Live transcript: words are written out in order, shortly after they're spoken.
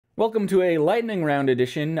Welcome to a lightning round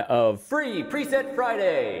edition of Free Preset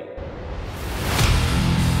Friday.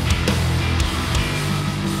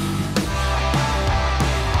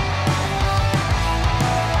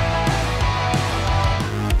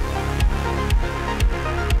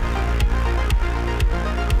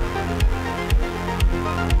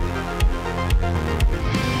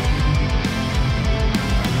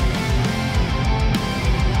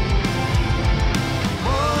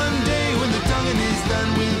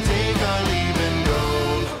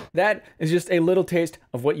 That is just a little taste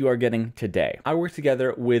of what you are getting today. I worked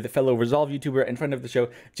together with fellow Resolve YouTuber and friend of the show,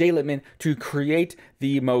 Jay Littman, to create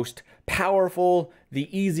the most powerful,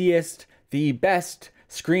 the easiest, the best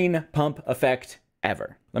screen pump effect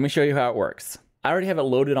ever. Let me show you how it works. I already have it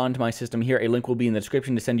loaded onto my system here. A link will be in the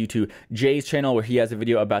description to send you to Jay's channel where he has a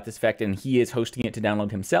video about this effect and he is hosting it to download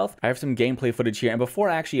himself. I have some gameplay footage here, and before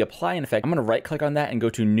I actually apply an effect, I'm gonna right click on that and go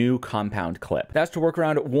to New Compound Clip. That's to work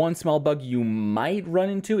around one small bug you might run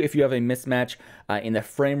into if you have a mismatch in the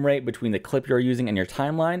frame rate between the clip you're using and your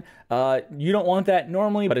timeline. You don't want that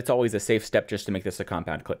normally, but it's always a safe step just to make this a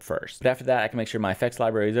compound clip first. But after that, I can make sure my effects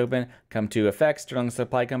library is open, come to Effects, turn on the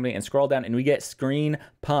supply company, and scroll down, and we get Screen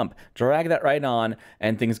Pump. Drag that right on,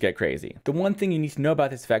 and things get crazy. The one thing you need to know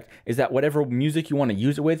about this effect is that whatever music you want to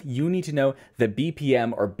use it with, you need to know the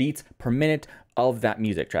BPM or beats per minute of that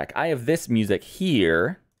music track. I have this music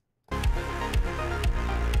here.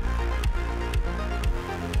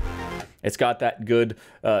 It's got that good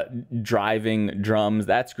driving drums,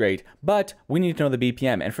 that's great, but we need to know the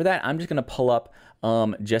BPM. And for that, I'm just gonna pull up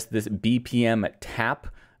just this BPM tap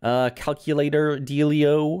calculator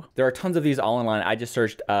dealio. There are tons of these all online. I just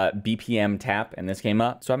searched BPM tap and this came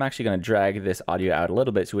up. So I'm actually gonna drag this audio out a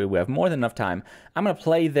little bit so we have more than enough time. I'm gonna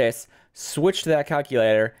play this, switch to that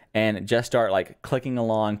calculator, and just start like clicking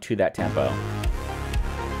along to that tempo.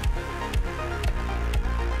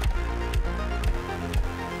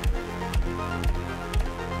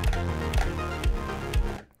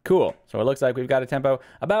 Cool. So it looks like we've got a tempo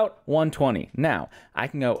about 120. Now, I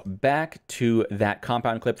can go back to that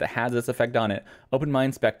compound clip that has this effect on it, open my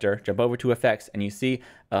inspector, jump over to effects, and you see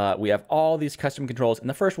we have all these custom controls, and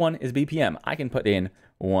the first one is BPM. I can put in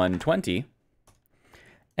 120.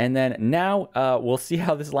 And then now we'll see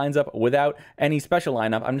how this lines up without any special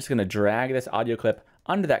lineup. I'm just going to drag this audio clip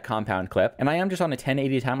onto that compound clip, and I am just on a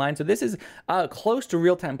 1080 timeline, so this is close to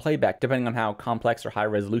real-time playback depending on how complex or high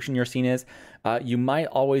resolution your scene is. You might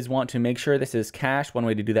always want to make sure this is cached. One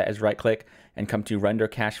way to do that is right click and come to Render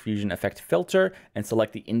Cache Fusion Effect Filter and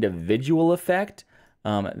select the individual effect.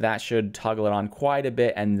 That should toggle it on quite a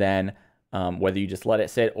bit, and then whether you just let it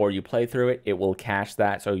sit or you play through it, it will cache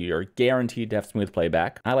that, so you're guaranteed to have smooth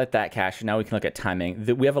playback. I let that cache, and now we can look at timing.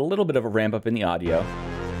 We have a little bit of a ramp up in the audio.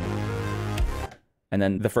 And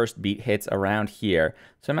then the first beat hits around here.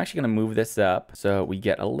 So I'm actually gonna move this up so we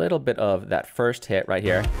get a little bit of that first hit right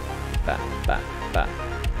here. Ba, ba, ba.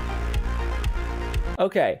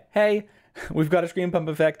 Okay, hey, we've got a screen pump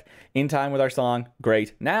effect in time with our song.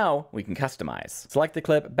 Great. Now we can customize. Select the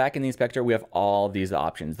clip, back in the inspector, we have all these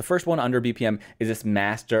options. The first one under BPM is this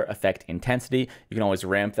master effect intensity. You can always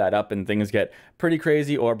ramp that up and things get pretty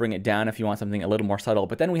crazy, or bring it down if you want something a little more subtle.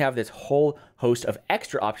 But then we have this whole host of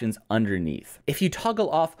extra options underneath. If you toggle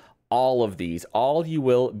off all of these, all you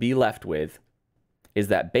will be left with is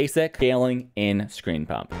that basic scaling in screen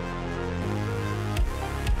pump.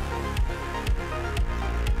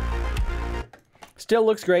 Still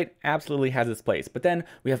looks great, absolutely has its place, but then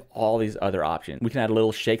we have all these other options. We can add a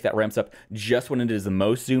little shake that ramps up just when it is the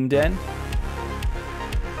most zoomed in.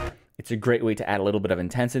 It's a great way to add a little bit of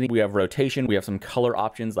intensity. We have rotation, we have some color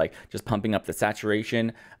options like just pumping up the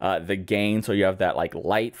saturation, the gain, so you have that like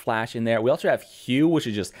light flash in there. We also have hue, which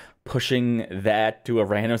is just pushing that to a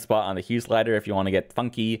random spot on the hue slider if you want to get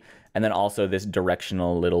funky. And then also this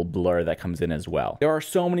directional little blur that comes in as well. There are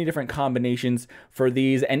so many different combinations for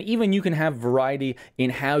these, and even you can have variety in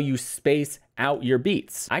how you space out your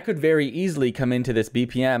beats. I could very easily come into this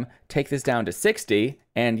BPM, take this down to 60,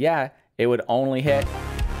 and yeah, it would only hit.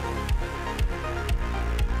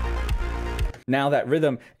 Now that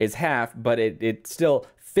rhythm is half, but it still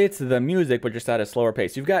fits the music, but just at a slower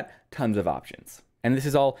pace. You've got tons of options. And this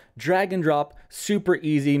is all drag and drop, super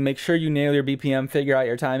easy. Make sure you nail your BPM, figure out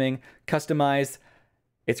your timing, customize.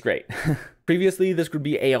 It's great. Previously, this would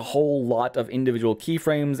be a whole lot of individual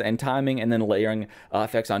keyframes and timing, and then layering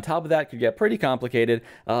effects on top of that could get pretty complicated.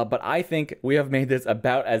 But I think we have made this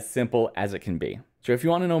about as simple as it can be. So if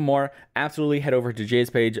you want to know more, absolutely head over to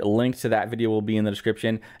Jay's page. A link to that video will be in the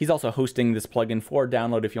description. He's also hosting this plugin for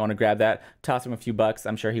download if you want to grab that. Toss him a few bucks.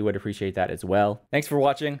 I'm sure he would appreciate that as well. Thanks for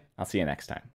watching. I'll see you next time.